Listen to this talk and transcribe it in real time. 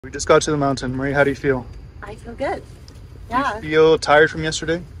We just got to the mountain. Marie, how do you feel? I feel good. Yeah. You feel tired from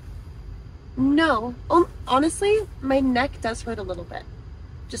yesterday? No. Honestly, my neck does hurt a little bit.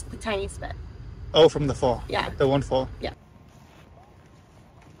 Just the tiniest bit. Oh, from the fall. Yeah. The one fall. Yeah.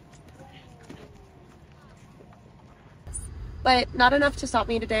 But not enough to stop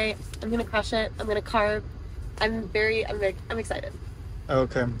me today. I'm gonna crush it. I'm gonna carve. I'm excited.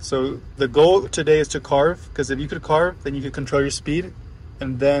 Okay, so the goal today is to carve, because if you could carve, then you could control your speed,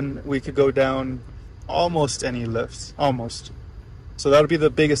 and then we could go down almost any lifts, almost. So that would be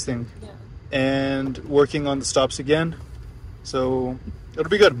the biggest thing. Yeah. And working on the stops again. So it'll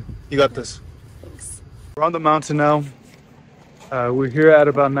be good. You got this. Thanks. We're on the mountain now. We're here at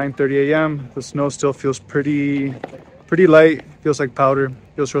about 9:30 a.m. The snow still feels pretty light. Feels like powder.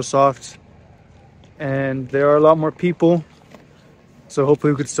 Feels real soft. And there are a lot more people. So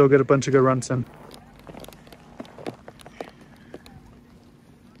hopefully we could still get a bunch of good runs in.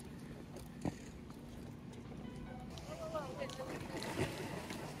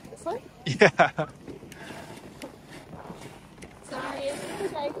 This one? Yeah. Sorry, it's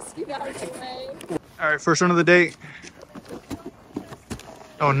okay. Just keep out of the way. All right, first run of the day.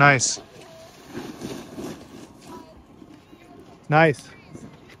 Oh, nice. Nice.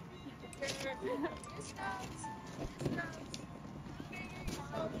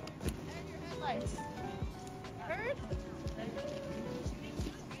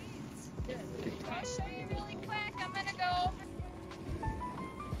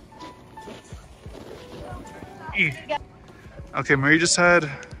 Okay, Marie just had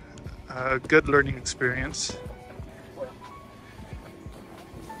a good learning experience.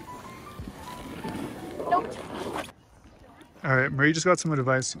 All right, Marie just got some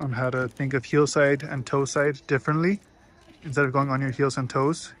advice on how to think of heel side and toe side differently. Instead of going on your heels and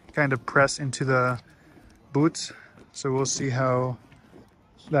toes, kind of press into the boots. So we'll see how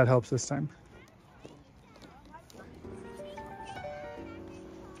that helps this time.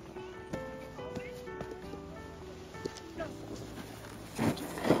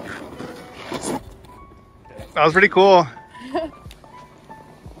 That was pretty cool.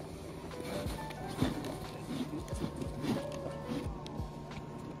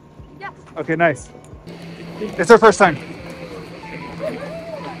 Yeah. Okay, nice. It's our first time.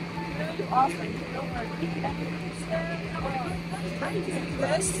 Awesome.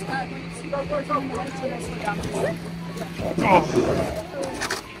 Oh.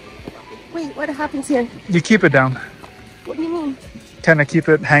 Wait, what happens here? You keep it down. What do you mean? Kind of keep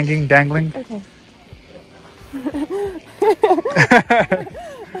it hanging, dangling. Okay.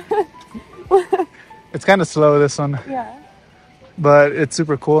 It's kind of slow, this one. Yeah. But it's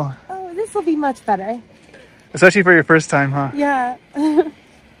super cool. Oh, this will be much better. Especially for your first time, huh? Yeah.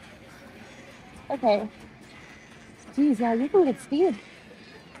 Okay. Geez, yeah, you can get speed.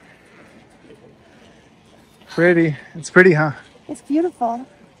 Pretty. It's pretty, huh? It's beautiful.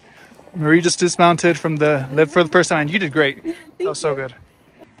 Marie just dismounted from the lift for the first time. You did great. That was so good.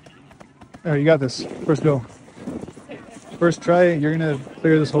 All right, you got this. First go. First try, you're going to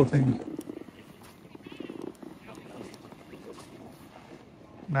clear this whole thing.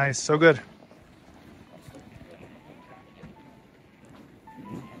 Nice. So good.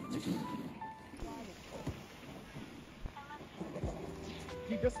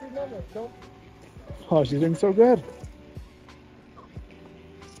 You just remember, don't. Oh, she's doing so good.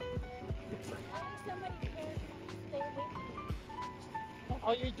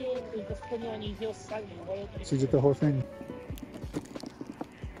 All you do is just put it on your heels slightly. She did the whole thing.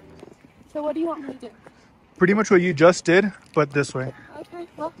 So what do you want me to do? Pretty much what you just did, but this way. Okay,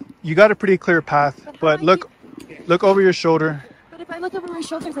 well. You got a pretty clear path, but look over your shoulder. But if I look over my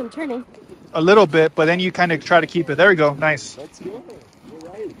shoulders, I'm turning. A little bit, but then you kind of try to keep it. There we go. Nice. Let's go. All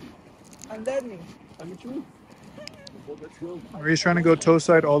right. And then, I'm you. Let's go. Marie's trying to go toe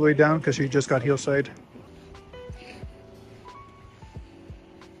side all the way down because she just got heel side.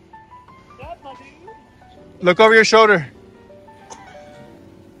 Look over your shoulder.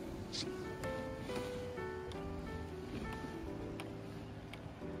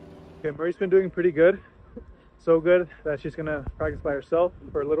 Okay, Marie's been doing pretty good. So good that she's gonna practice by herself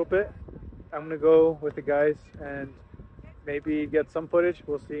for a little bit. I'm gonna go with the guys and maybe get some footage.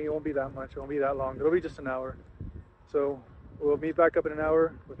 We'll see. It won't be that much. It won't be that long. It'll be just an hour. So we'll meet back up in an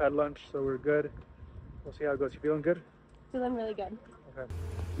hour. We've had lunch, so we're good. We'll see how it goes. You feeling good? Feeling really good. Okay.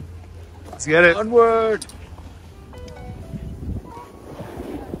 Let's get it. Onward.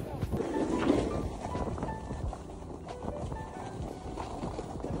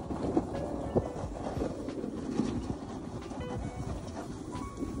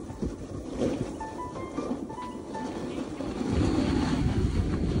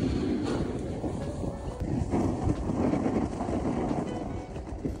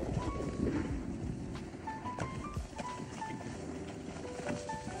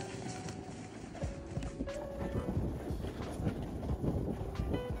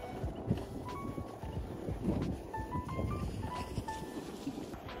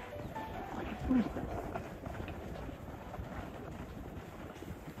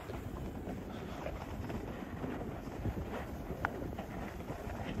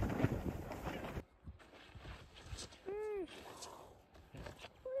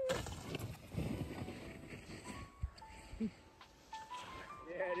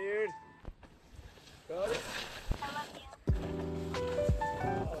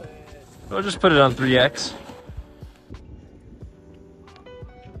 We'll just put it on 3x.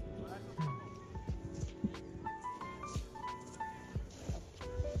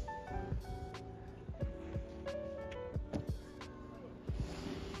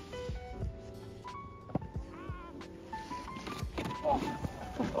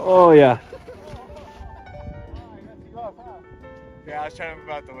 Oh yeah. Yeah, I was trying to move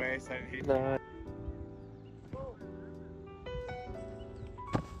out the way so he. No.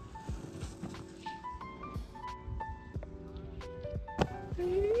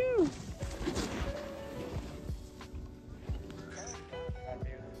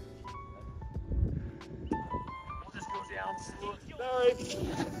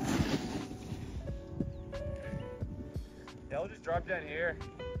 Yeah, we'll just drop down here.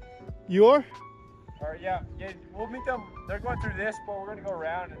 You are? Or yeah, we'll meet them. They're going through this, but we're gonna go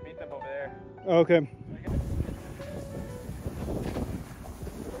around and meet them over there. Okay.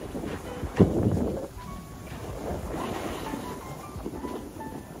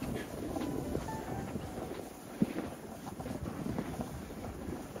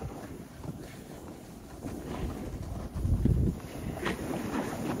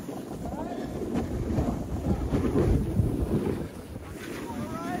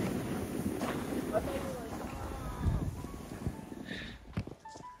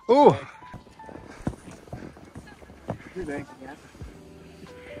 Ooh.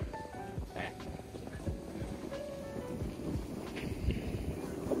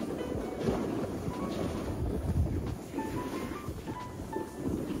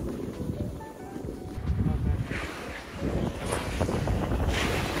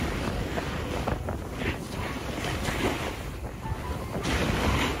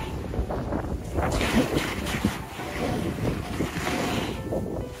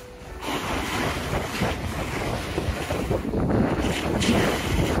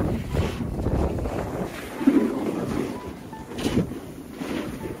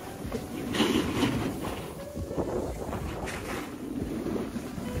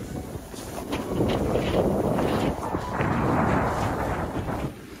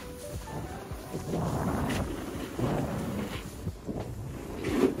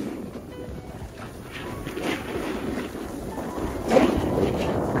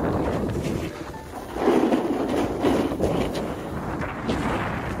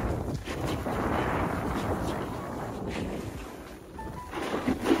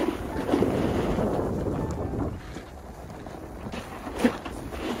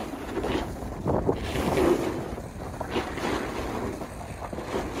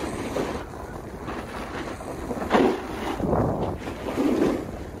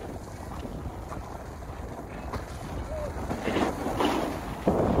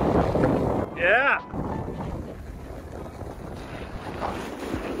 Yeah.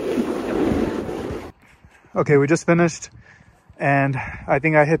 Okay, we just finished, and I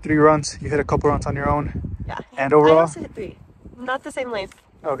think I hit 3 runs. You hit a couple runs on your own. Yeah. And overall? I also hit 3. Not the same length.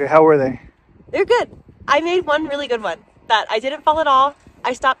 Okay, how were they? They're good. I made one really good one that I didn't fall at all.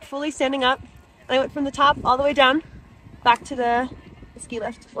 I stopped fully standing up, and I went from the top all the way down, back to the ski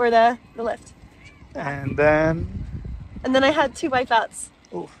lift, or the lift. And then... And then I had 2 wipeouts.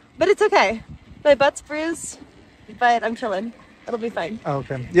 Oof. But it's okay. My butt's bruised, but I'm chilling. It'll be fine.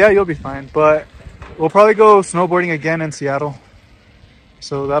 Okay. Yeah, you'll be fine. But we'll probably go snowboarding again in Seattle.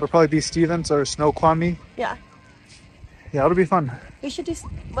 So that'll probably be Stevens or Snoqualmie. Yeah. Yeah, it'll be fun. We should do...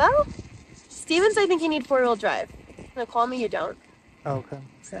 Well, Stevens, I think you need 4-wheel drive. Snoqualmie, you don't. Okay.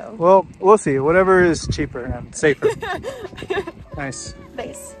 So... Well, we'll see. Whatever is cheaper and safer. Nice.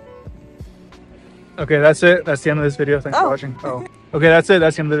 Nice. Okay, that's it. That's the end of this video. Thanks for watching. Oh. Okay, that's it.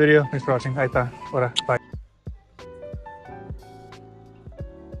 That's the end of the video. Thanks for watching. Ahí está. Ahora. Bye.